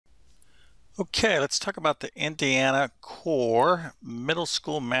Okay, let's talk about the Indiana Core Middle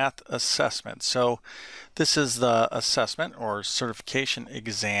School Math Assessment. So this is the assessment or certification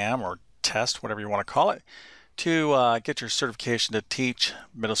exam or test, whatever you want to call it, to get your certification to teach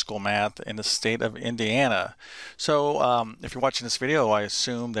middle school math in the state of Indiana. So if you're watching this video, I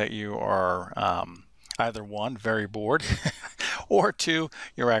assume that you are either one, very bored, or two,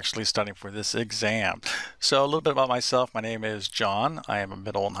 you're actually studying for this exam. So a little bit about myself. My name is John. I am a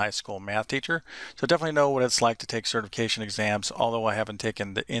middle and high school math teacher. So definitely know what it's like to take certification exams. Although I haven't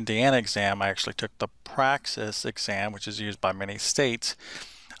taken the Indiana exam, I actually took the Praxis exam, which is used by many states.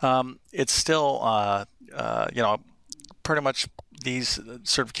 It's still, pretty much these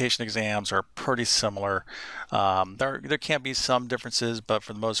certification exams are pretty similar. There can be some differences, but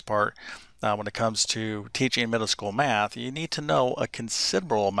for the most part, when it comes to teaching middle school math, you need to know a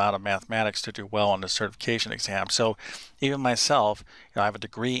considerable amount of mathematics to do well on the certification exam. So even myself, I have a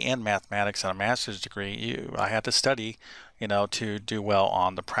degree in mathematics and a master's degree. I had to study, to do well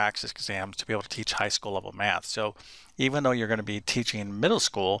on the Praxis exams to be able to teach high school level math. So even though you're going to be teaching middle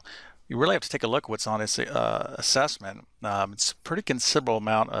school, you really have to take a look at what's on this assessment. It's a pretty considerable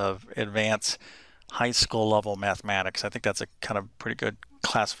amount of advanced high school level mathematics. I think that's a kind of pretty good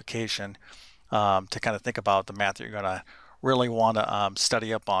classification to kind of think about the math that you're going to really want to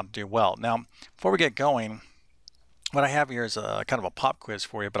study up on, do well. Now, before we get going, what I have here is a kind of a pop quiz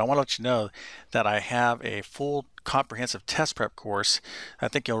for you, but I want to let you know that I have a full comprehensive test prep course. I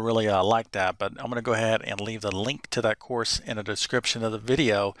think you'll really like that, but I'm going to go ahead and leave the link to that course in the description of the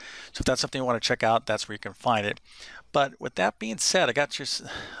video. So if that's something you want to check out, that's where you can find it. But with that being said, I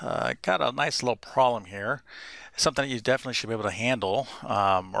got a nice little problem here. Something that you definitely should be able to handle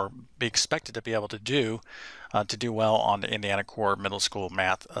or be expected to be able to do well on the Indiana Core Middle School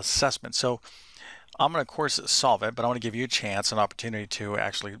Math Assessment. So I'm going to, of course, solve it, but I want to give you a chance, an opportunity to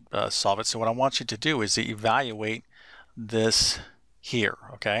actually solve it. So what I want you to do is to evaluate this here,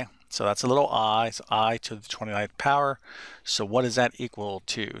 okay? So that's a little I, it's I to the 29th power. So what does that equal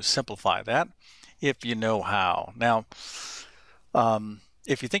to? Simplify that if you know how. Now,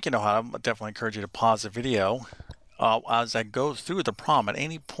 if you think you know how, I definitely encourage you to pause the video. As I go through the problem, at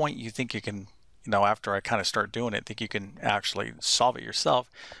any point you think you can, after I kind of start doing it, think you can actually solve it yourself,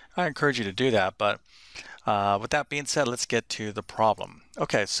 I encourage you to do that. But with that being said, let's get to the problem.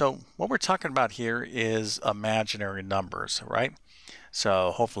 Okay, so what we're talking about here is imaginary numbers, right?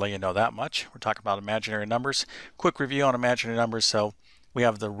 So hopefully you know that much. We're talking about imaginary numbers. Quick review on imaginary numbers. So we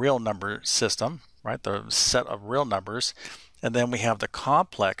have the real number system, right? The set of real numbers. And then we have the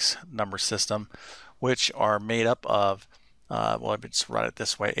complex number system, which are made up of, well, let's write it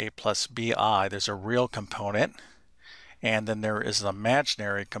this way, a plus bi. There's a real component, and then there is an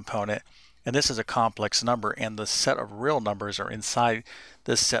imaginary component, and this is a complex number, and the set of real numbers are inside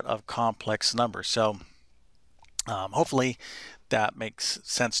this set of complex numbers. So hopefully that makes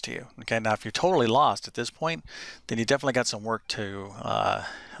sense to you. Okay, now if you're totally lost at this point, then you definitely got some work to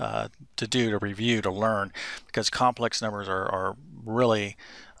do, to review, to learn, because complex numbers are really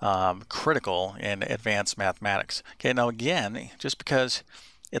critical in advanced mathematics. Okay, now again, just because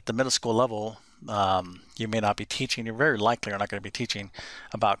at the middle school level you may not be teaching, you very likely are not going to be teaching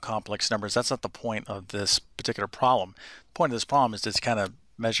about complex numbers. That's not the point of this particular problem. The point of this problem is to kind of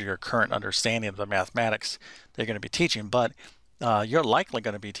measure your current understanding of the mathematics they're going to be teaching, but you're likely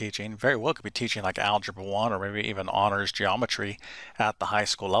going to be teaching, very well could be teaching like Algebra 1 or maybe even honors geometry at the high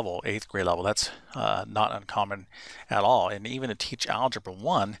school level, 8th grade level. That's not uncommon at all. And even to teach Algebra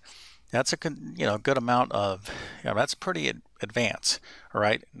 1, that's a good amount of, that's pretty advanced, all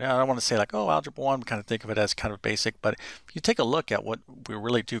right? Now I don't want to say like, oh, Algebra 1, we kind of think of it as kind of basic, but if you take a look at what we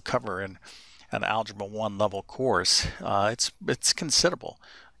really do cover in an Algebra 1 level course, it's considerable.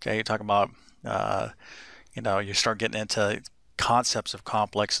 Okay, you're talking about, you start getting into concepts of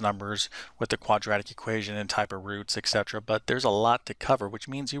complex numbers with the quadratic equation and type of roots, etc. But there's a lot to cover, which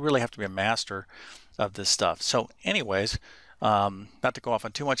means you really have to be a master of this stuff. So anyways, not to go off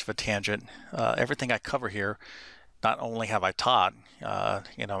on too much of a tangent, everything I cover here, not only have I taught,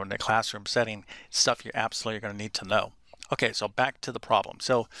 in a classroom setting, stuff you absolutely are going to need to know. Okay, so back to the problem.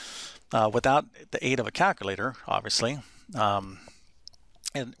 So without the aid of a calculator, obviously,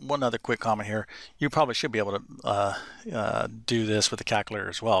 and one other quick comment here, you probably should be able to do this with a calculator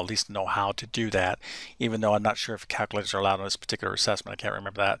as well, at least know how to do that, even though I'm not sure if calculators are allowed on this particular assessment. I can't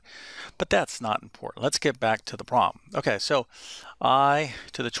remember that, but that's not important. Let's get back to the problem. Okay, so I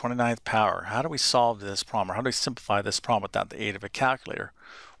to the 29th power. How do we solve this problem, or how do we simplify this problem without the aid of a calculator?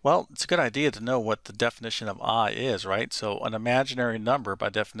 Well, it's a good idea to know what the definition of I is, right? So an imaginary number, by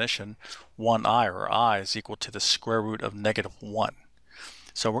definition, 1i, or I, is equal to the square root of -1.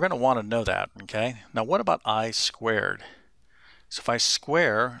 So we're going to want to know that, okay? Now what about I squared? So if I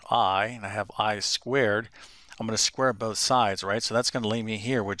square I, and I have I squared, I'm going to square both sides, right? So that's going to leave me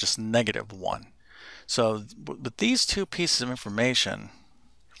here with just -1. So with these two pieces of information,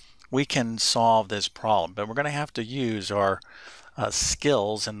 we can solve this problem, but we're going to have to use our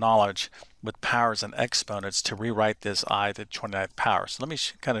skills and knowledge with powers and exponents to rewrite this I to the 29th power. So let me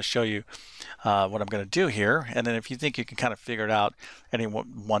kind of show you what I'm going to do here, and then if you think you can kind of figure it out any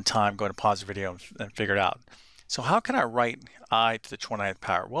one time, go ahead and pause the video and figure it out. So how can I write I to the 29th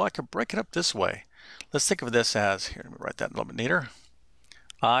power? Well, I could break it up this way. Let's think of this as, here, let me write that a little bit neater.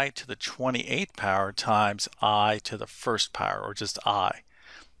 I to the 28th power times I to the first power, or just I.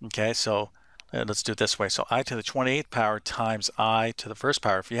 Okay, so let's do it this way. So I to the 28th power times I to the first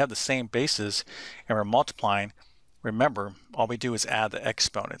power. If you have the same bases and we're multiplying, remember, all we do is add the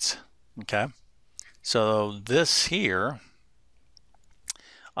exponents. Okay, so this here,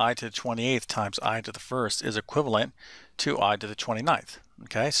 I to the 28th times I to the first, is equivalent to I to the 29th.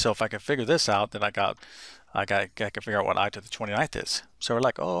 Okay, so if I can figure this out, then I can figure out what I to the 29th is. So we're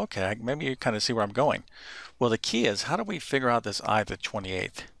like, oh, okay, maybe you kind of see where I'm going. Well, the key is, how do we figure out this I to the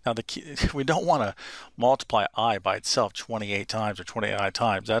 28th? Now, the key, we don't want to multiply I by itself 28 times or 29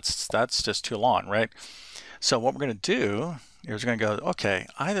 times. That's just too long, right? So what we're going to do is we're going to go, okay,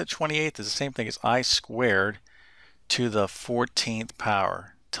 I to the 28th is the same thing as I squared to the 14th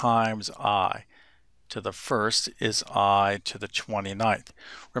power times I to the first is I to the 29th.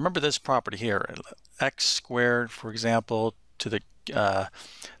 Remember this property here, x squared, for example, to the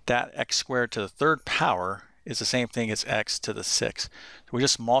that x squared to the third power is the same thing as x to the 6th. So we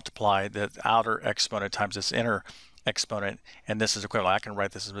just multiply the outer exponent times this inner exponent, and this is equivalent. I can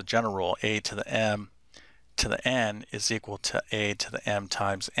write this as a general rule. A to the m to the n is equal to a to the m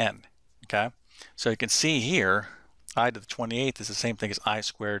times n. Okay, so you can see here, I to the 28th is the same thing as I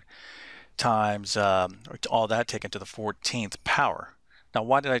squared times all that taken to the 14th power. Now,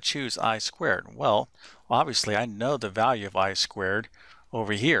 why did I choose I squared? Well, obviously I know the value of I squared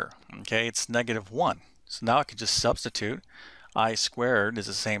over here. Okay, it's -1. So now I can just substitute. I squared is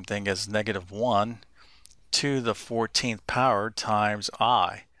the same thing as -1 to the 14th power times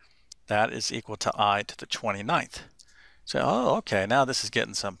I. That is equal to I to the 29th. So, oh, okay, now this is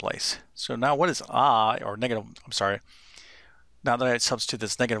getting someplace. So now what is I, or now that I substitute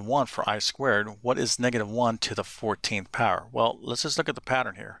this -1 for I squared, what is -1 to the 14th power? Well, let's just look at the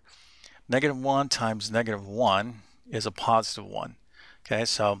pattern here. -1 times -1 is a +1. Okay,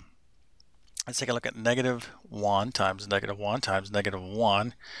 so let's take a look at -1 times -1 times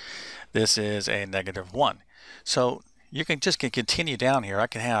 -1. This is a -1. So you can just continue down here. I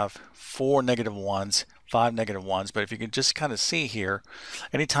can have 4 -1s, 5 -1s, but if you can just kind of see here,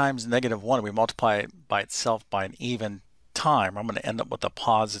 anytime -1, we multiply it by itself by an even time, I'm going to end up with a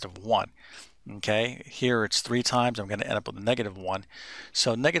 +1. Okay, here it's 3 times, I'm going to end up with a -1.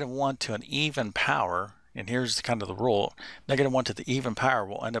 So -1 to an even power, and here's kind of the rule, -1 to the even power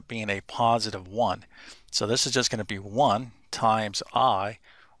will end up being a +1. So this is just going to be 1 times I,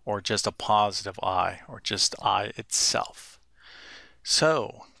 or just a +I, or just I itself.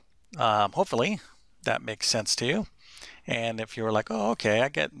 So hopefully that makes sense to you. And if you're like, oh, okay, I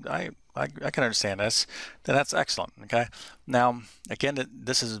can understand this, then that's excellent. Okay. Now, again,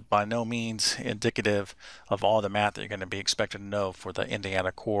 this is by no means indicative of all the math that you're going to be expected to know for the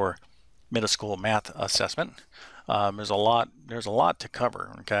Indiana Core Middle School Math Assessment. There's a lot to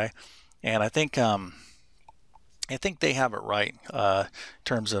cover. Okay, and I think they have it right in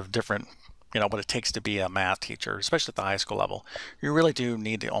terms of different, what it takes to be a math teacher, especially at the high school level. You really do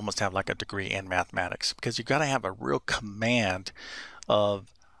need to almost have like a degree in mathematics, because you've got to have a real command of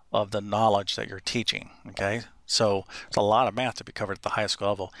the knowledge that you're teaching. Okay, so there's a lot of math to be covered at the high school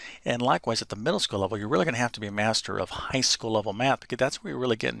level, and likewise at the middle school level, you're really going to have to be a master of high school level math, because that's what you're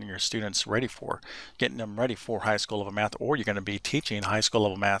really getting your students ready for, getting them ready for high school level math, or you're going to be teaching high school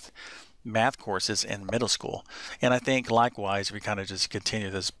level math courses in middle school. And I think likewise, we kind of just continue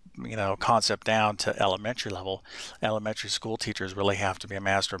this concept down to elementary level. Elementary school teachers really have to be a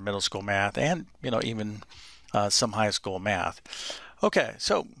master of middle school math, and even some high school math. Okay,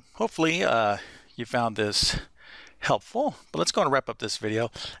 so hopefully you found this helpful, but let's go and wrap up this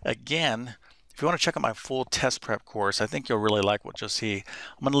video. Again, if you want to check out my full test prep course, I think you'll really like what you'll see.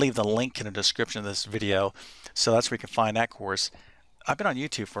 I'm going to leave the link in the description of this video, so that's where you can find that course. I've been on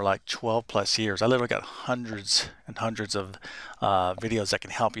YouTube for like 12+ years. I literally got hundreds and hundreds of videos that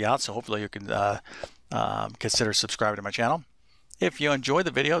can help you out, so hopefully you can consider subscribing to my channel. If you enjoyed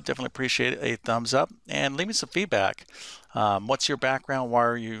the video, definitely appreciate a thumbs up, and leave me some feedback. What's your background? Why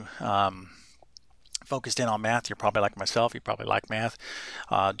are you focused in on math, you're probably like myself, you probably like math.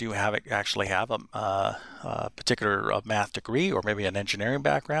 Do you actually have a particular math degree, or maybe an engineering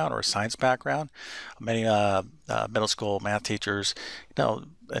background or a science background? Many middle school math teachers,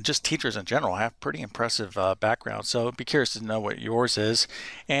 and just teachers in general, have pretty impressive backgrounds. So I'd be curious to know what yours is,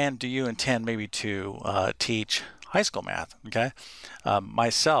 and do you intend maybe to teach high school math? Okay.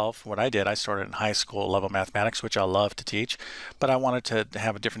 Myself, what I did, I started in high school level mathematics, which I love to teach, but I wanted to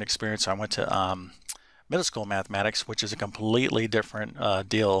have a different experience. So I went to middle school mathematics, which is a completely different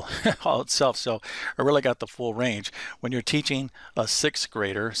deal all itself. So I really got the full range. When you're teaching a sixth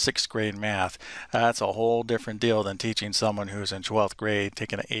grader, sixth grade math, that's a whole different deal than teaching someone who's in 12th grade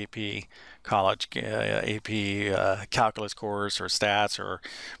taking an AP college, AP calculus course or stats or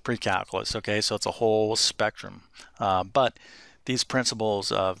pre-calculus. Okay, so it's a whole spectrum. But these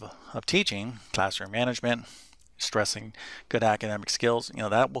principles of teaching, classroom management, stressing good academic skills,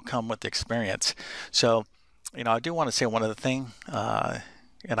 that will come with experience. So, I do want to say one other thing,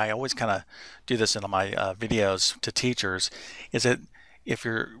 and I always kind of do this in my videos to teachers, is that if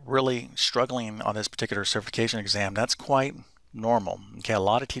you're really struggling on this particular certification exam, that's quite normal. Okay, a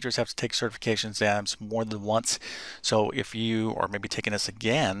lot of teachers have to take certification exams more than once. So if you are maybe taking this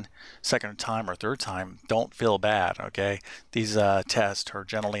again, second time or third time, don't feel bad. Okay, these tests are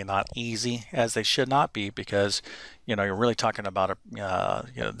generally not easy, as they should not be, because you're really talking about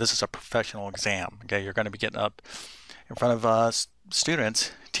this is a professional exam. Okay, you're going to be getting up in front of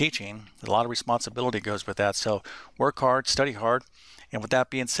students teaching. A lot of responsibility goes with that. So work hard, study hard, and with that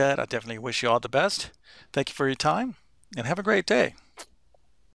being said, I definitely wish you all the best. Thank you for your time, and have a great day.